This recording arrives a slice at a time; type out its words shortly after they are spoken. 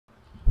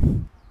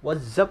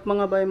What's up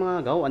mga bay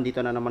mga gaw?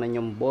 Andito na naman ang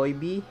inyong Boy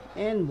B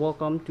and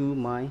welcome to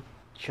my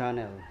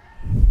channel.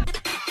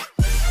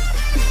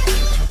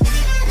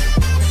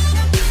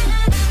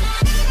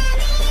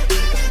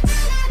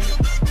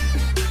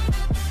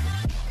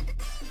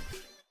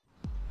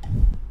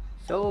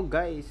 So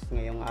guys,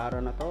 ngayong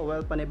araw na to,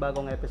 well,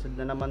 panibagong episode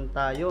na naman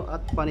tayo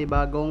at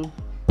panibagong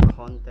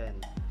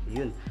content.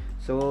 Yun.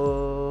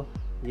 So,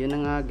 yun na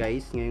nga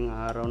guys, ngayong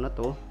araw na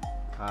to,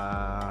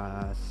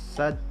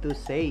 sad to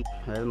say,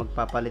 well,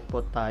 magpapalit po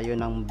tayo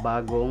ng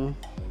bagong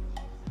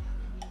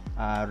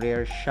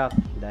rear shock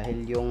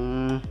dahil yung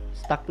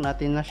stock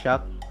natin na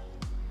shock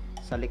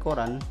sa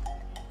likuran,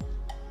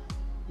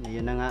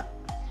 yun na nga,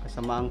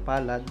 kasama ang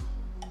palad,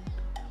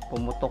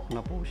 pumutok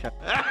na po siya.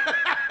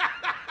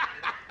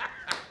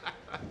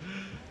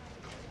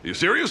 You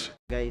serious?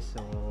 Guys,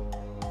 so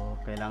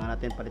kailangan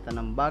natin palitan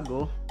ng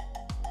bago.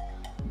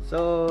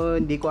 So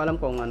hindi ko alam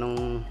kung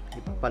anong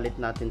ipapalit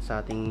natin sa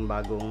ating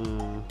bagong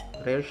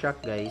rear shock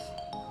guys.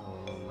 So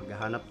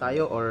maghahanap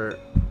tayo or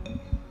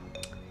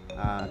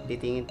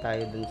titingin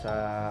tayo dun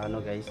sa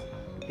guys,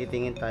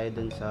 titingin tayo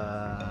dun sa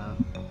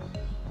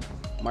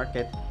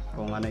market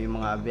kung ano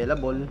yung mga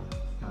available,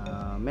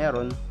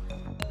 meron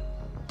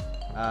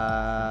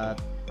at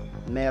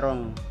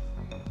merong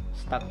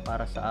stock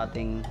para sa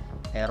ating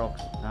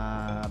Aerox na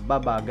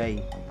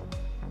babagay.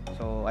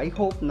 So I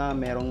hope na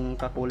merong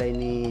kakulay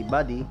ni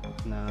body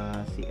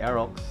na si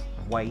Aerox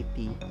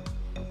whitey,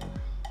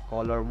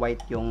 color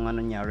white yung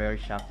niya, rear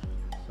shock.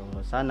 So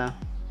sana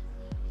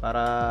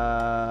para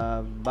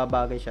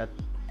babagay siya at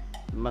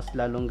mas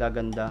lalong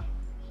gaganda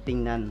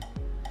tingnan.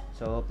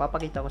 So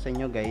papakita ko sa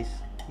inyo guys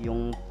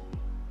yung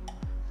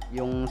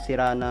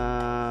sira na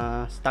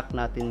stock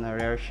natin na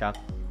rear shock.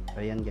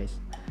 So ayan guys,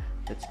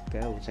 let's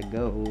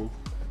go.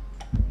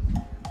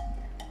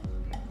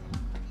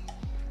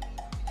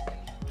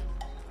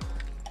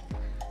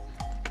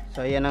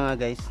 So ayan na nga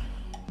guys,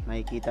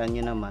 nakikita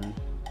nyo naman.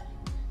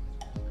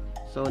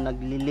 So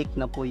naglilik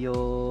na po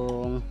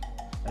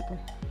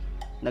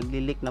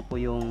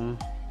yung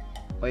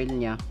oil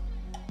nya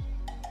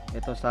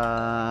ito sa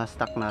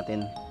stock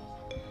natin.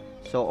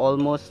 So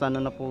almost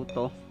na po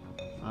to,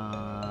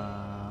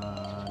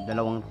 2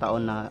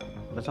 taon na,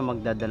 basta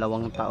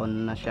magda-2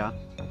 taon na siya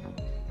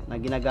na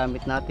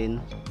ginagamit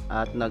natin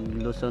at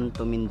nag-Luzon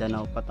to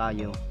Mindanao pa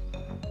tayo,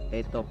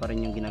 ito pa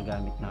rin yung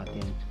ginagamit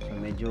natin. So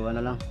medyo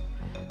lang,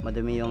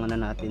 madami yung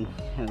natin,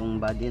 yung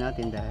body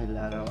natin dahil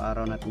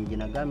araw-araw natin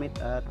ginagamit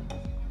at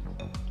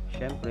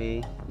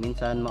syempre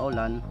minsan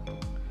maulan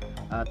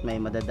at may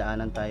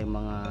madadaanan tayong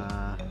mga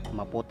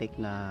maputik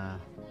na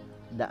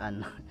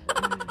daan.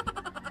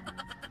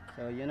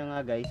 So yun na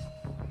nga guys,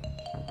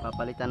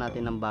 papalitan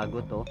natin ng bago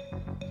to.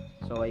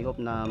 So I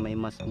hope na may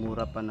mas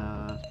mura pa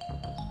na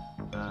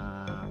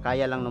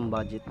kaya lang ng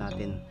budget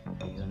natin.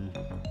 Ayun.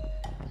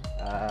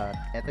 At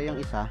ito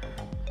yung isa,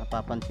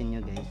 napapansin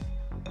nyo guys,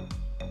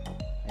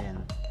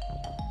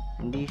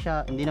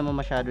 hindi naman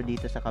masyado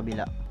dito sa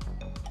kabila.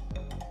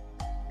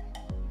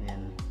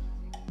 Ayan.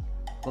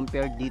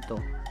 Compared dito,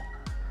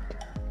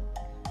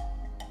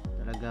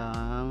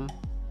 talagang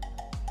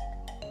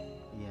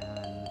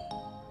ayan.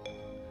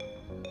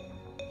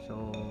 So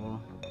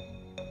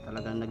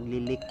talagang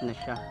naglilik na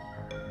siya.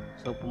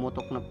 So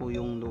pumutok na po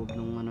yung loob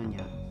ng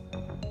niya.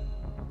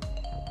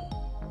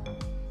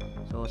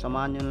 So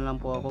samahan nyo na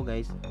lang po ako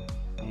guys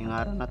ngayong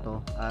araw na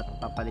to at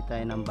papalit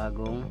tayo ng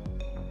bagong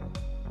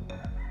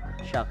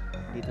shock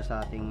dito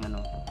sa ating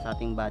sa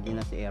ating body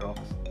na si Aerox.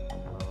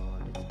 So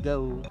let's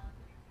go.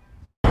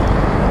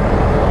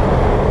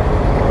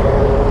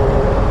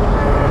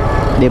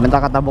 Di man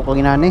ta katabok ko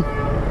ginani.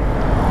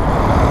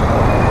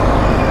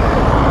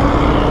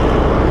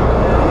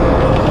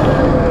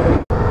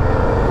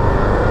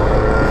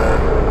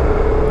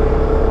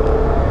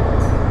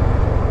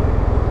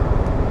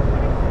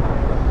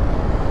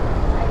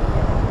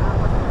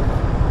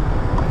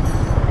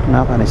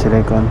 Naka ni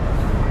silikon.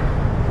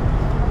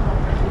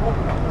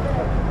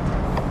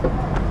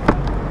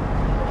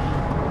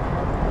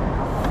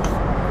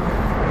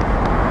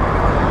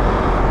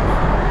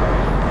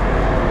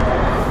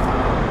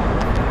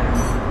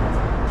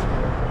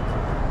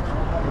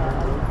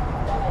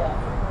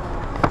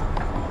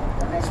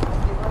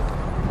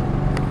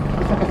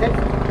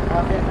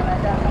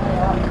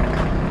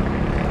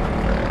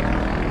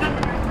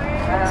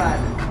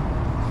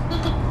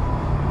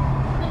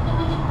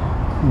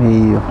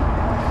 Iyo.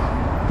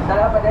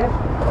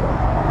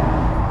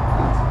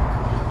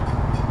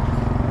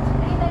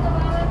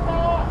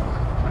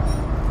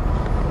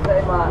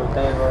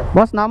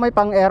 Boss, na may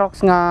pang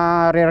Aerox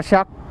nga rear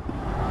shock.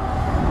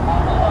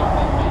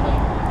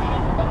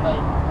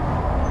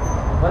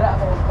 Wala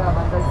ako ka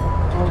bantay.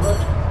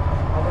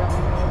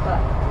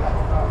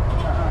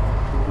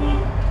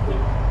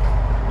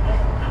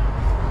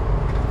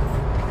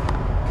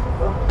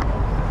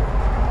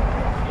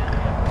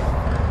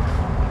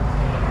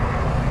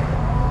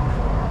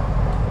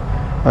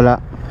 Wala.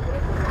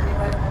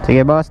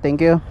 Sige boss,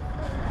 thank you.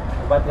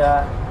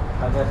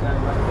 Tagas na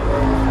naman.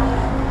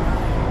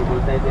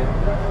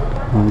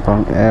 Ang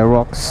pang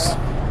Aerox.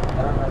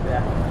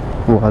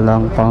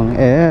 Walang pang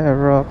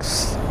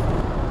Aerox.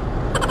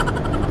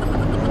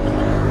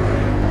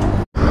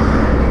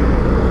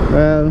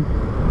 Well,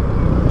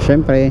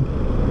 syempre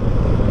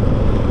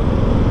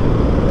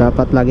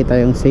dapat lagi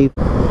tayong safe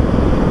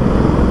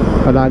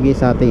palagi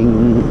sa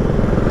ating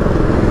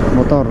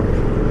motor.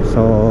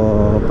 So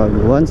pag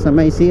once na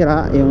may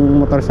sira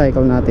yung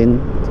motorcycle natin,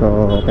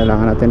 so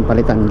kailangan natin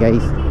palitan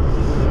guys.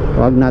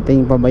 Huwag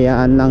nating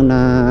pabayaan lang na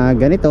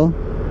ganito,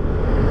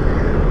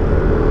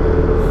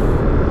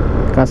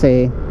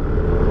 kasi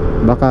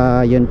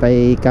baka yun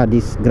pa'y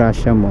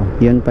kadisgrasya mo,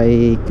 yun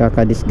pa'y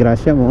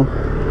kakadisgrasya mo.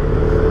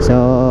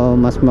 So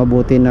mas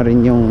mabuti na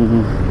rin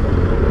yung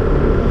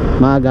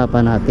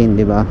maagapan natin,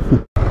 di ba?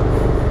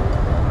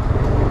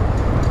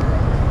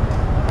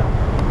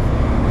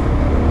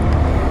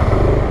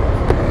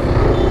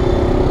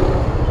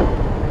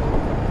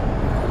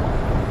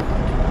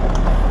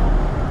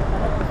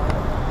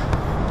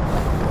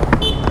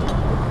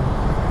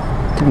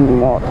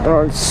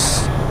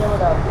 Motors.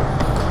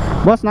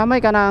 Boss, namay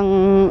ka ng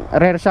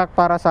rear shock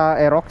para sa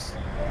Aerox?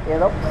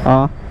 Aerox?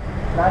 Oo.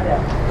 Nada.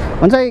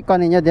 Unsay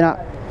kanin niya dina?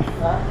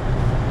 Ha?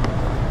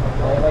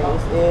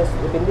 Is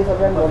depende sa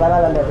brand, wala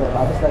lang dito.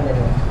 Abis lang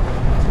dito.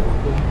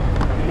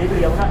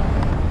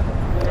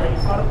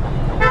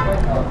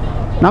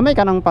 Namay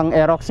ka ng pang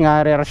Aerox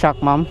nga rear shock,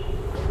 ma'am?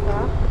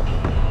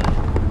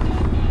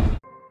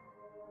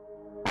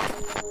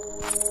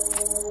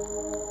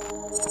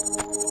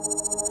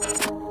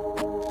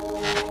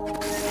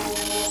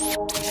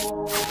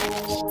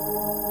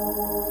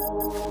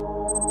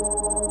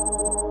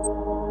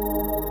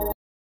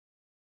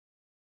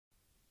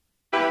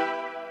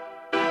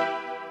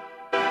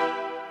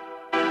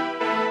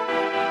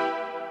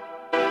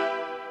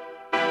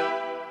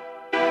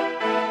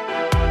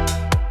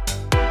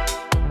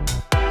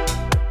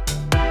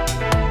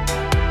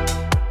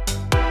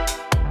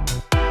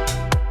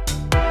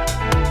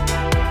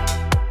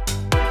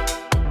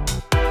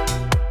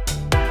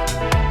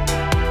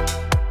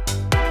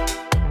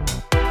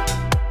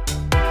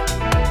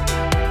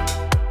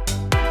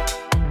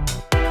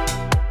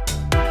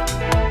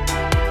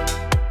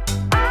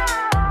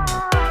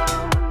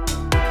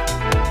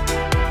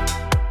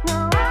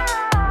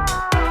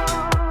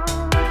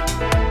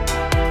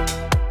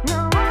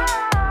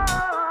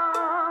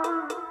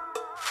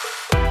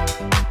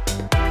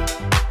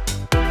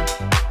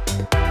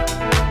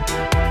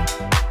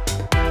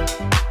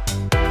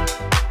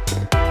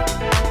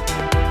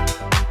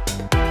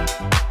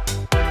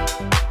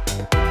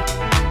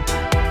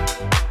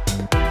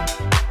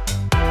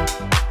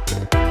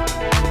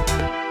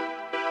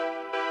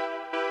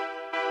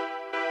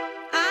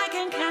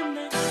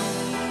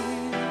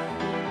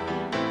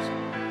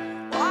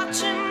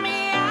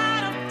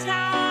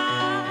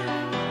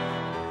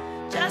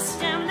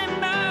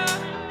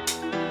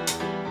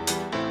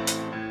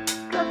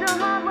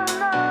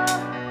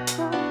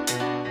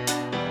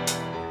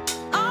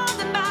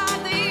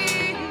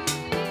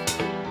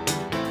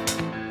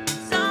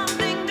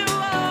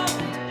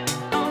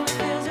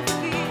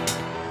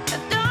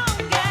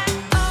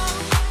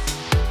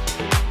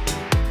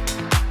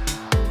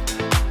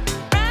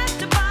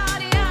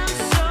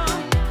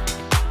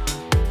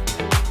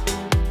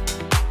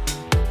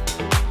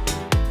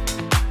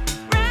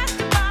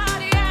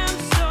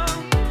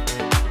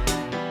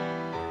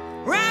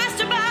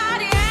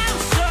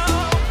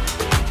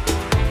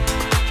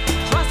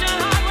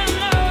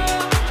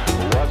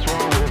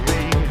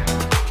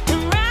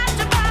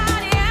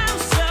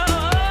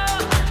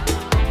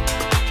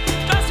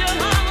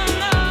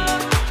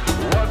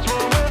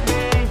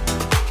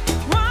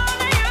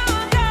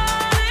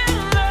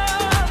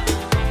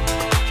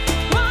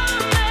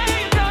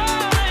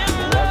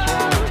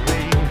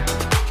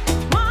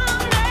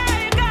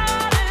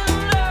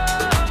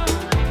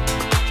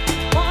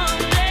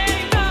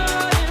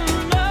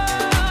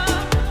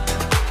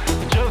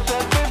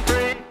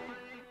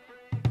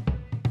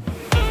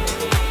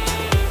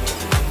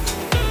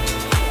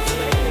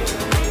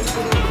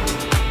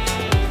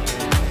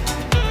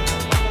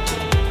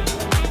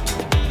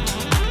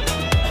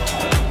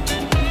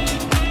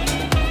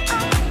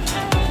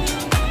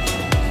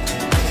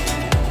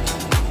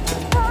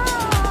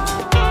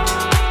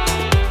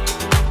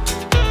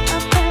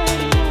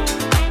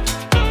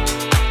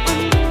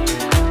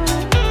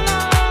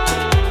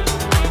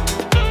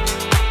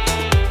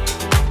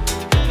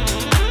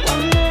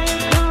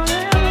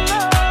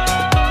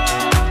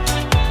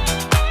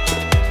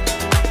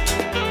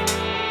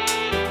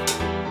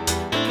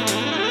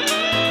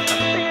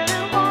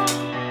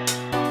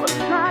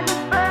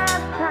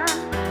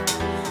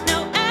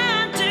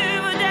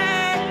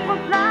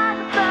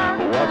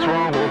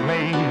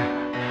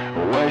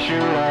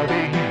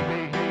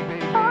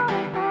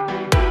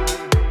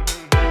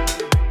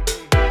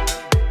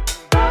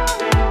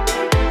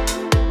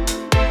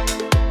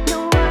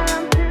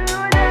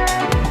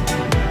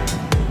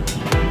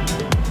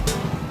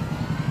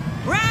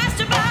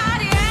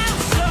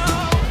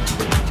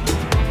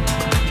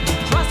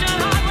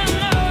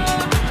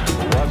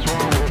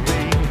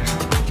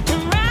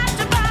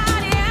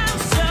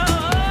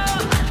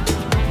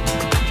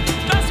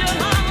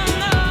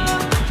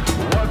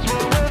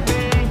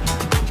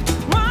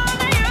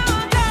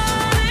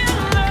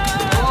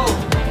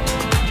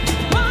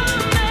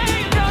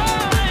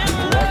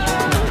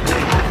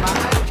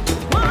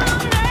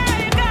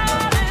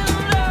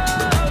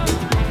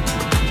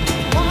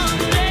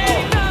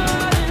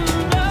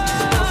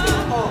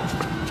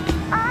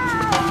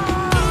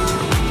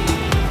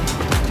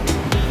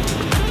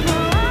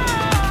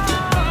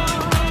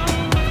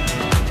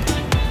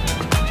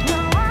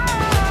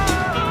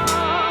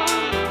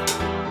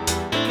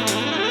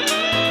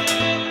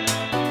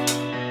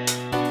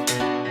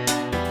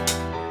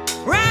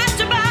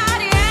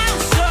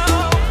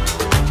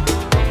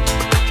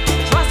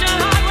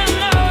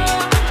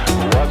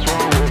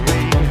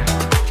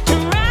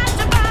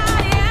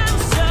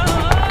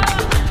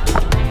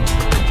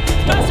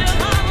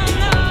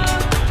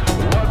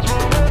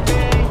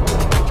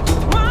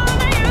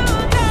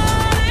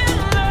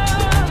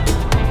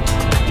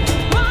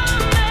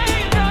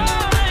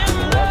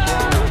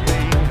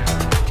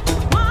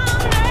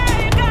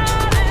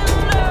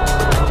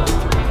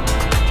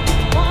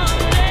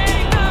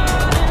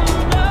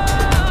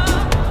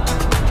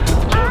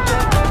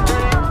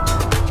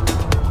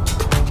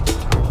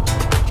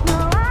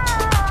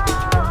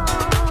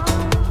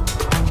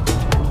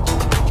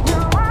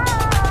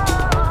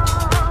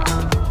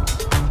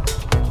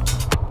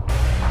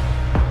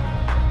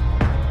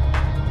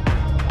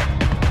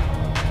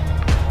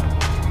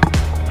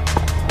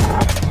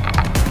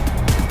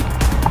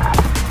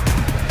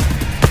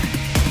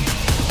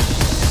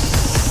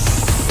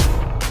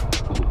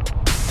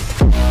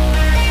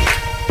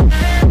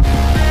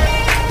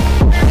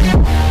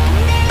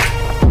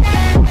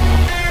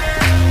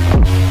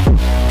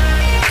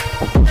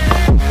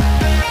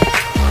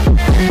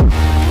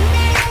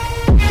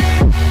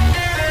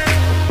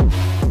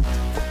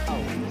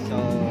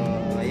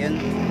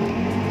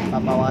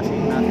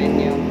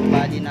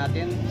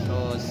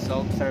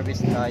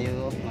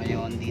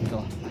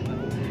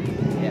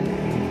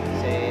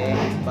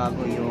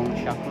 bago yung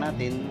shock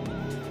natin.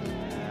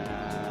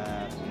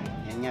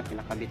 Yan nga,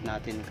 pinakabit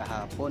natin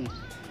kahapon.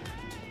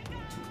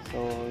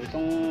 So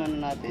itong ano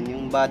natin,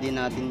 yung body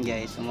natin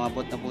guys,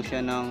 umabot na po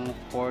siya ng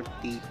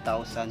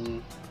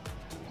 40,000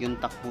 yung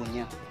takbo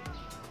niya.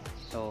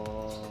 So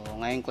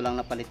ngayon ko lang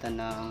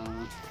napalitan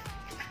ng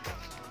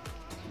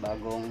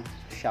bagong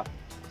shock.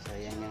 So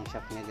yan yung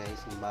shock niya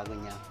guys, yung bago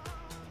niya.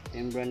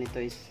 Yung brand nito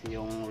is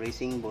yung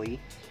Racing Boy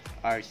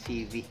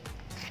RCB.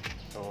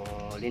 So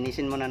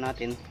linisin muna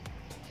natin.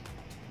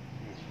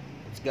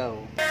 Let's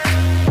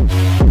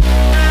go.